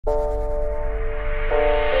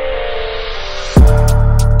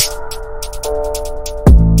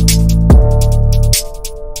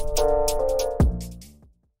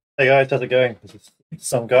Hey guys, how's it going? This is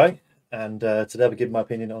some guy, and today I'll give my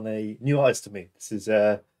opinion on a new artist to me. This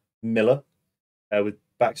is Millar with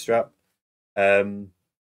Backstrap. Um,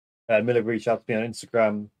 Millar reached out to me on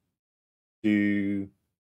Instagram to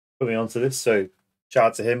put me onto this, so shout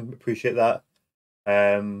out to him. Appreciate that.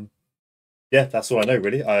 Um, yeah, that's all I know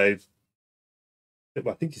really. Well,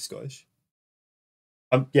 I think he's Scottish.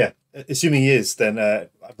 Yeah, assuming he is, then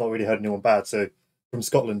I've not really heard anyone bad. So from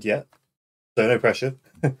Scotland yet, so no pressure.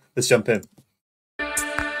 Let's jump in.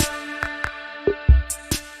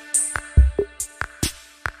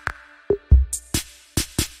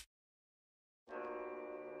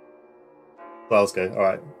 Glasgow. All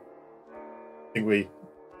right. I think we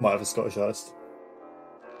might have a Scottish artist.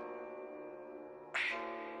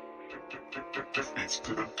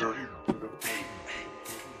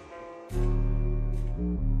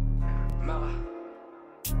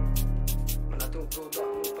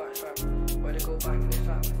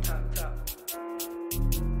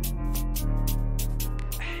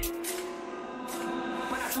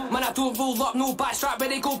 Man, I don't roll up, no backstrap,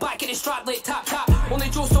 ready go back, get the strap like tap tap. Only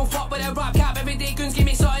Joe don't fuck with a rap cap, every day goons give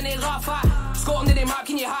me something they laugh at. Scotland in the map,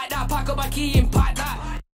 can you hack that? Pack up my key and pack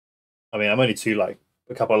that. I mean, I'm only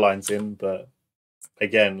a couple of lines in, but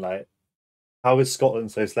again, like, how is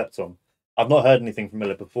Scotland so slept on? I've not heard anything from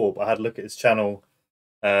Millar before, but I had a look at his channel.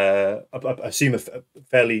 I assume a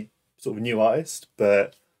fairly sort of new artist,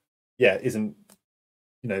 but yeah, isn't,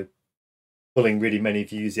 pulling really many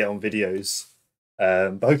views yet on videos.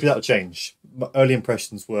 But hopefully that'll change. My early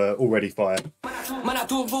impressions were already fire. Man, I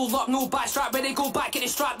don't roll up, no backstrap, ready go back, get the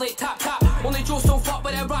strap like tap tap. Only Joe don't fuck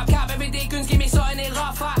with a rap cap, every day goons give me something they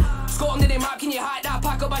laugh at. Scotland in the map, can you hack that?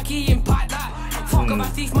 Pack up my key and pack that. Fuck up my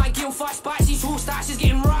thief, my guild fast backs, these whole stacks is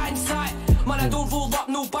getting right inside. Man, I don't roll up,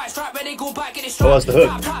 no backstrap, ready go back, get the strap. Oh, that's the hook.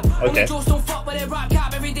 Tap, tap. Okay. Only Joe don't fuck with a rap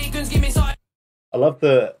cap, every day goons give me something. I don't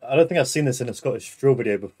think I've seen this in a Scottish drill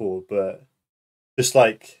video before, but just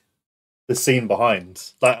like the scene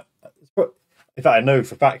behind, like, in fact, I know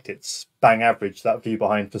for a fact it's bang average, that view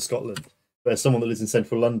behind for Scotland. But as someone that lives in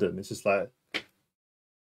central London, it's just like,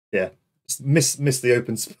 yeah, just miss the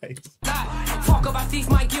open space. Fuck up, I thief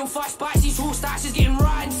my guild fast backs, these whole stacks is getting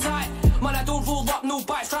right inside. Man, I don't roll up, no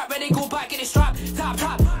backstrap, ready go back, get the strap. Tap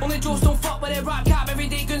tap, only Joes don't fuck with a rap cap, every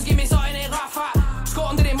day goons give me something they laugh at.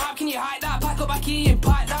 Scotland in the map, can you hack that? Pack up my key and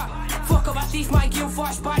pack that. Fuck up, I thief my guild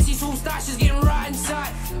fast backs, these whole stacks is getting right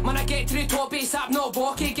inside. Man, I get to the top base, I'm not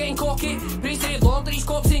walking, getting cocky. Praise to the Lord that these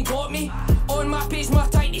cops ain't got me. On my page, my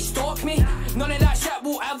tight, they stalk me. None of that shit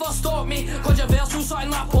will ever stop me. Controversial, something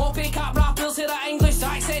like poppy. Cap rappers hear that English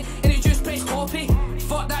accent, and they just press copy.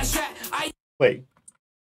 Fuck that shit, Wait,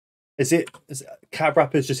 is it cab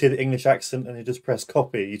rappers just hear the English accent and they just press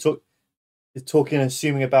copy? You're talking,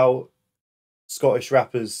 assuming about Scottish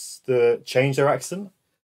rappers that change their accent.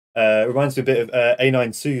 It reminds me a bit of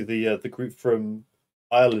A92, the group from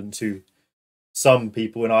Ireland, who some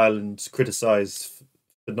people in Ireland criticised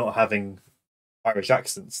for not having Irish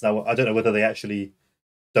accents. Now, I don't know whether they actually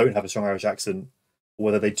don't have a strong Irish accent or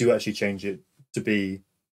whether they do actually change it to be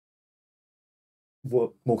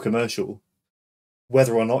more commercial.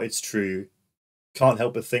 Whether or not it's true, can't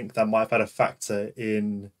help but think that might have had a factor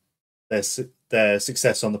in their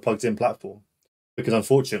success on the plugged-in platform. Because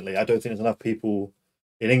unfortunately, I don't think there's enough people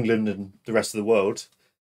in England and the rest of the world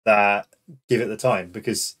that give it the time,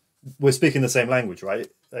 because we're speaking the same language, right?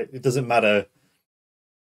 It doesn't matter.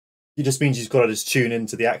 It just means you've got to just tune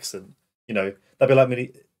into the accent. That'd be like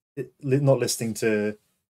me not listening to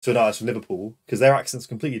an artist from Liverpool, because their accent's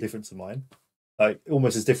completely different to mine, like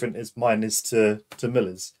almost as different as mine is to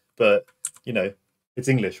Millar's. But it's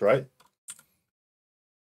English, right?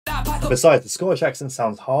 Besides, the Scottish accent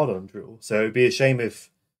sounds hard on drill, so it'd be a shame if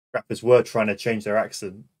rappers were trying to change their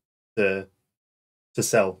accent to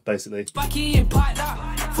sell, basically.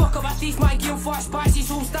 Fuck up, I thief my guild fast backs, these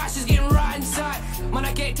whole stacks is getting right inside. Man,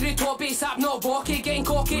 I get to the top base, I'm not walking, getting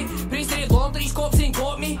cocky. Praise to the Lord that these cops ain't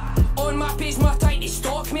got me. On my page, my tight, they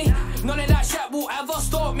stalk me. None of that shit will ever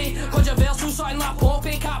stop me. Controversial, something like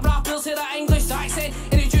poppy. Cap rappers hear that English accent,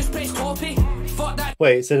 and they just press copy. Fuck that.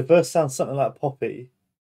 Wait, so the verse sounds something like Poppy.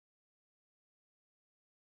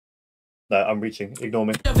 No, I'm reaching. Ignore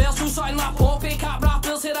me. Controversial, something like poppy. Cap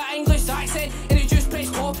rappers hear that English accent, and they just press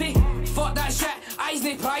copy. Fuck that shit, eyes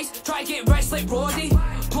no price. Try to get rich like Roddy.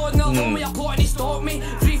 Plodding along with a plot and they stop me.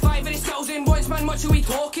 3-5 of the skills in once, man, much are we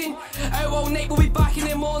talking? Out all night, we'll be back in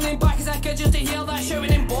the morning. Back as a kid just to hear that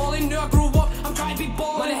shouting and bawling. Now I grew up, I'm trying to be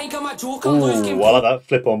balling. When I think I'm a joker, Ooh, I like that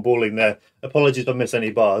flip on balling there. Apologies if I miss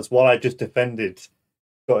any bars. While I just defended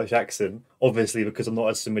Scottish accent, obviously because I'm not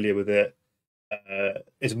as familiar with it,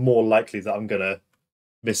 it's more likely that I'm going to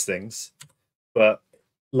miss things. But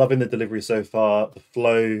loving the delivery so far, the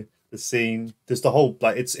flow, the scene, just the whole,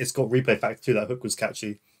 like, it's got replay factor too. That hook was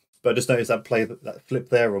catchy, but I just noticed that that flip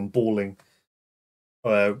there on bawling,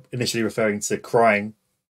 initially referring to crying,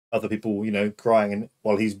 other people, you know, crying, and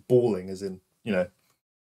while he's bawling, as in, you know,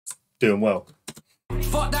 doing well.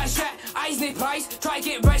 Fuck that shit, eyes no price, try to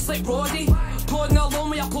get rich like Brody. Plodding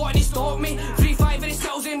alone with a plot and he stopped me. 3-5 and his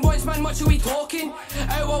skills in once, man, much are we talking?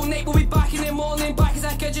 Out all night, we'll be back in the morning. Back as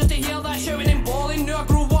a kid just to hear that shouting and bawling. Now I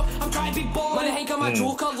grew up, I'm trying to be ballin'. When I think I'm a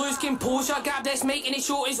joker, lose composure. Grab this mic and the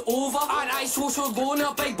show is over. Anti-social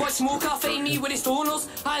loner, big boy smoker. Fight me with the stoners.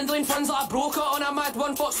 Handling funds like a broker on a mad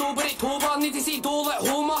one for sober October. Need to see Dole at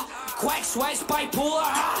Homer. Quick switch,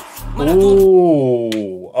 bipolar.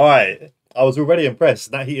 Ooh, alright. I was already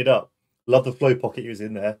impressed. That heated up. Love the flow pocket he was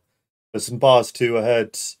in there. There's some bars too. I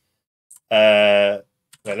heard.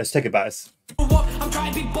 Right, let's take it back. I'm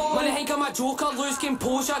trying to be born. When I think I'm a joker, lose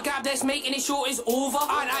composure. Grab this mic and the show is over.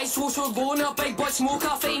 Anti-social loner, big boy smoker.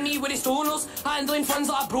 Fight me with the stoners. Handling funds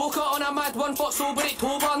like a broker on a mad one for sober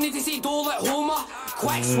October. Need to see Dole at Homer.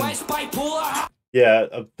 Quick switch, bipolar. Yeah,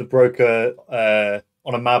 the broker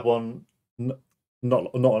on a mad one,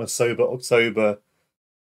 not on a sober October.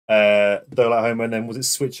 Dole at Homer, and then was it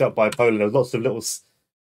switch up bipolar? There was lots of little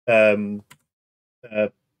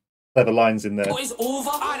clever lines in there. What is over?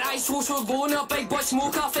 Anti-social loner, big boy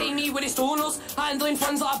smoker. Fight me with the stoners. Handling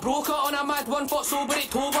funds like a broker on a mad one for sober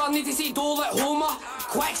October. Need to see Dole at Homer.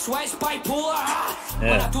 Quick switch, bipolar.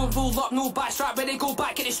 When I don't roll up, no backstrap. When they go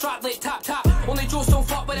back, get the strap like tap tap. Only Joes don't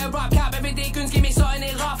fuck with a rap cap. Everyday guns give me something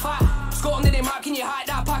they laugh at. Scotland in the map, can you hack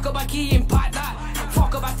that? Pack up a key and pack that.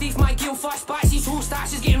 Fuck up a thief, my game flashbacks. These whole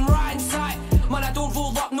stacks is getting right inside. Man, I don't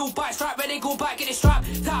roll up, no backstrap. When they go back, get the strap,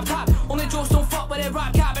 tap tap. Only Joes don't fuck with a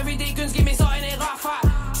rap cap. Everyday guns give me something they laugh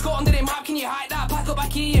at. Scotland in the map, can you hack that? Pack up a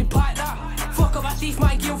key and pack that. Fuck up a thief,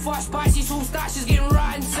 my game flashbacks. These whole stacks is getting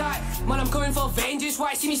right inside. Man, I'm coming for vengeance.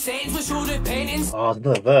 Why see me sentence with show repentance? Oh,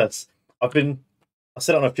 another verse. I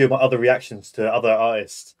said it on a few of my other reactions to other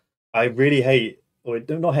artists. I really hate, or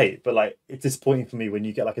not hate, but like, it's disappointing for me when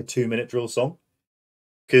you get like a 2-minute drill song.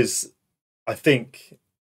 Because I think,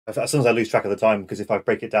 as soon as I lose track of the time, because if I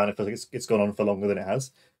break it down, it feels like it's gone on for longer than it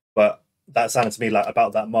has. But that sounded to me like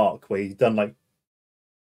about that mark where he's done like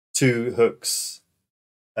 2 hooks,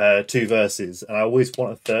 2 verses, and I always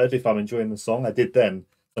want a third if I'm enjoying the song. I did then,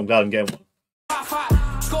 so I'm glad I'm getting one.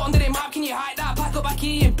 Scotland in the map, can you hide that? Pack up a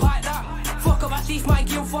key and pack that. Fuck up a thief, my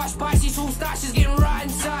game flashbacks. These whole stacks is getting right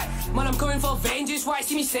inside. Man, I'm coming for vengeance. Why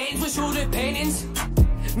see me sentence with show repentance?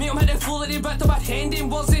 Me, I'm hitting full of the ripped up attending.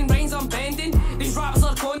 Words and rhymes I'm bending. These rappers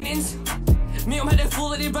are contents. Me, I'm hitting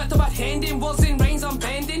full of the ripped up attending. Words and rhymes I'm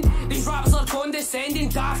bending. These rappers are condescending.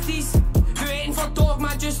 Dafties, who waiting for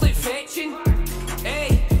dogma just like fetching.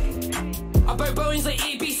 Hey, about billions like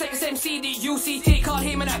AB6MC. The UC take her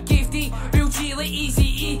him and I give the real G like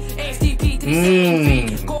EZE. FTP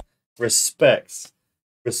 373. Respect.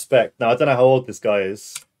 Now, I don't know how old this guy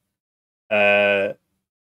is.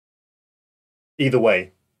 Either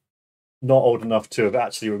way, not old enough to have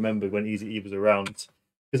actually remembered when Eazy-E was around.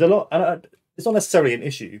 Because it's not necessarily an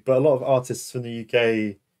issue, but a lot of artists from the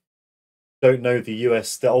UK don't know the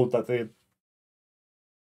US, the old, like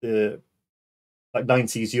the like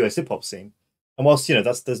 90s US hip hop scene. And whilst, you know,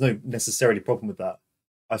 there's no necessarily problem with that,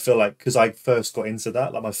 I feel like, because I first got into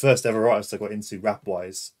that, like my first ever artist I got into rap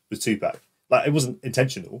wise was Tupac. Like, it wasn't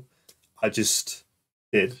intentional, I just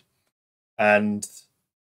did. And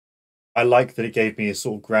I like that it gave me a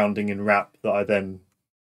sort of grounding in rap that I then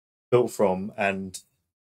built from. And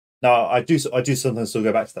now I do sometimes still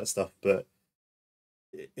go back to that stuff, but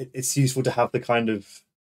it's useful to have the kind of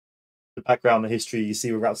the background, the history. You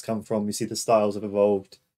see where raps come from, you see the styles have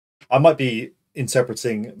evolved. I might be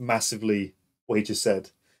interpreting massively what he just said.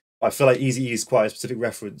 I feel like Eazy-E is quite a specific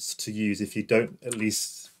reference to use if you don't at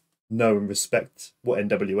least know and respect what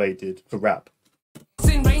NWA did for rap.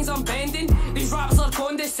 Rings I'm bending. These rappers are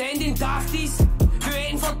condescending. Dafties, who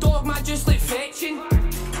waiting for dogma just like fetching.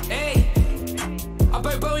 Hey,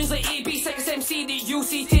 about billions like AB6MC. The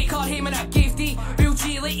UC take her him and I give the real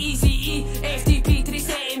G like EZE. FTP to the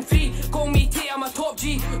setting free. Call me T, I'm a top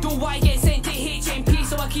G. Don't why get sent to HMP,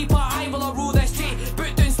 so I keep her eye while I roll this J.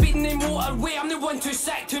 Boot down speeding in motorway. I'm the one too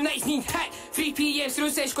sick. Tonight's need hit. 3 PM, zero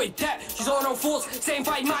says quite dip. She's on all fours.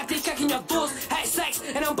 7-5 mad, they kicking your doors. Hit 6,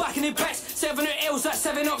 and I'm back in the bits. 7 out L's, that's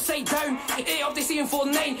 7 upside down. 8 up, they saying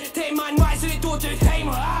 4-9. 10 man, why so they don't do time?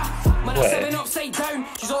 Man, I'm 7 upside down.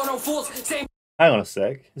 She's on all fours. Hang on a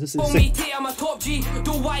sec. Is this I'm a top G.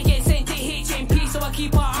 Don't why get sent to HMP, so I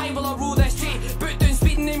keep her eye while I roll this J. Boot down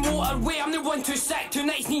speeding in motorway. I'm the one too sick.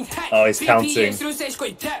 Oh, he's counting.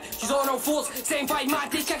 She's on all fours, same vibe, my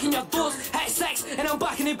dick checking your doors. Had sex, and I'm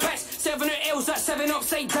back in the best. 7 L's, that's 7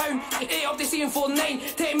 upside down. 8 up the scene for 9.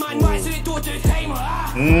 Take mine right, so it don't do time.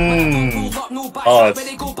 No back, but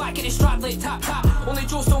they go back in the strap like tap tap. Only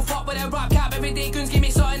Joes don't fuck with a rap cap. Every day guns give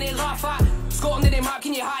me something they laugh at. Scotland in the map,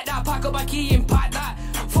 can you hide that? Pack up a key and pack that.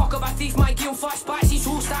 Fuck up a thief, my game flashbacks. These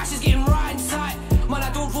whole stacks is getting right inside. Man,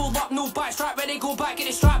 I don't roll up, no backstrap. Ready, go back in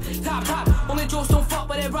the strap. Tap tap. Only Joes don't fuck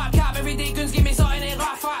with a rap cap. Every day guns give me something they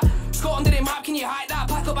laugh at. Scotland in the map, can you hide that?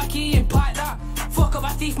 Pack up a key and pack that. Fuck up a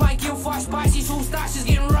thief, my game flashbacks. These whole stacks is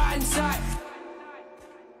getting right inside.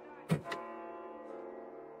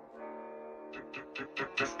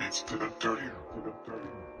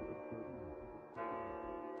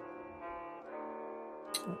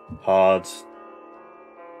 Hard.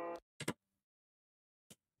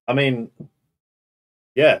 I mean,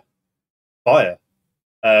 yeah, fire.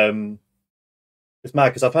 It's mad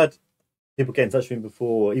because I've had people get in touch with me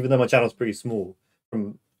before, even though my channel's pretty small,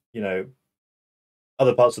 from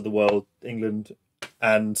other parts of the world, England,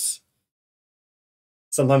 and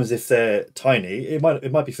sometimes if they're tiny, it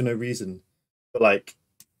might be for no reason, but like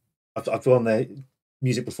I've gone their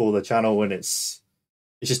music before the channel and it's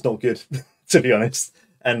just not good to be honest,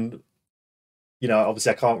 and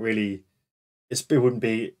obviously I can't really. It wouldn't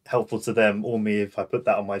be helpful to them or me if I put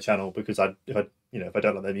that on my channel, because if I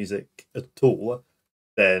don't like their music at all,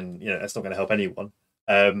 then that's not going to help anyone.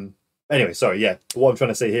 Anyway, sorry. Yeah, but what I'm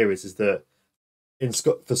trying to say here is that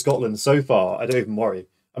for Scotland so far, I don't even worry.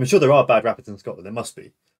 I'm sure there are bad rappers in Scotland. There must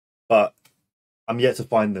be, but I'm yet to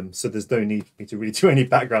find them. So there's no need for me to really do any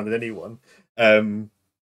background on anyone. And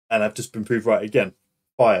I've just been proved right again.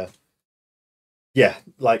 Fire. Yeah,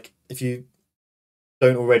 like if you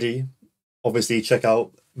don't already, obviously check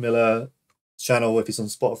out Millar's channel if he's on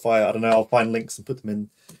Spotify. I don't know. I'll find links and put them in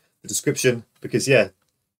the description, because yeah,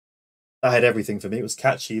 that had everything for me. It was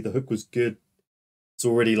catchy. The hook was good. It's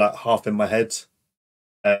already like half in my head.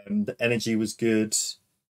 The energy was good.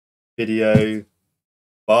 Video,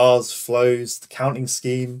 bars, flows, the counting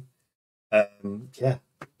scheme. Yeah,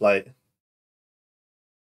 like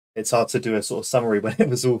it's hard to do a sort of summary when it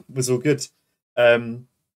was all good.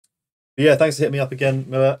 But yeah, thanks for hitting me up again,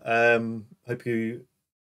 Millar. Hope you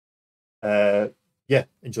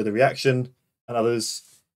enjoy the reaction and others.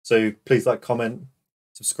 So please like, comment,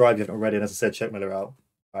 subscribe if you haven't already, and as I said, check Millar out.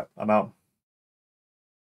 All right, I'm out.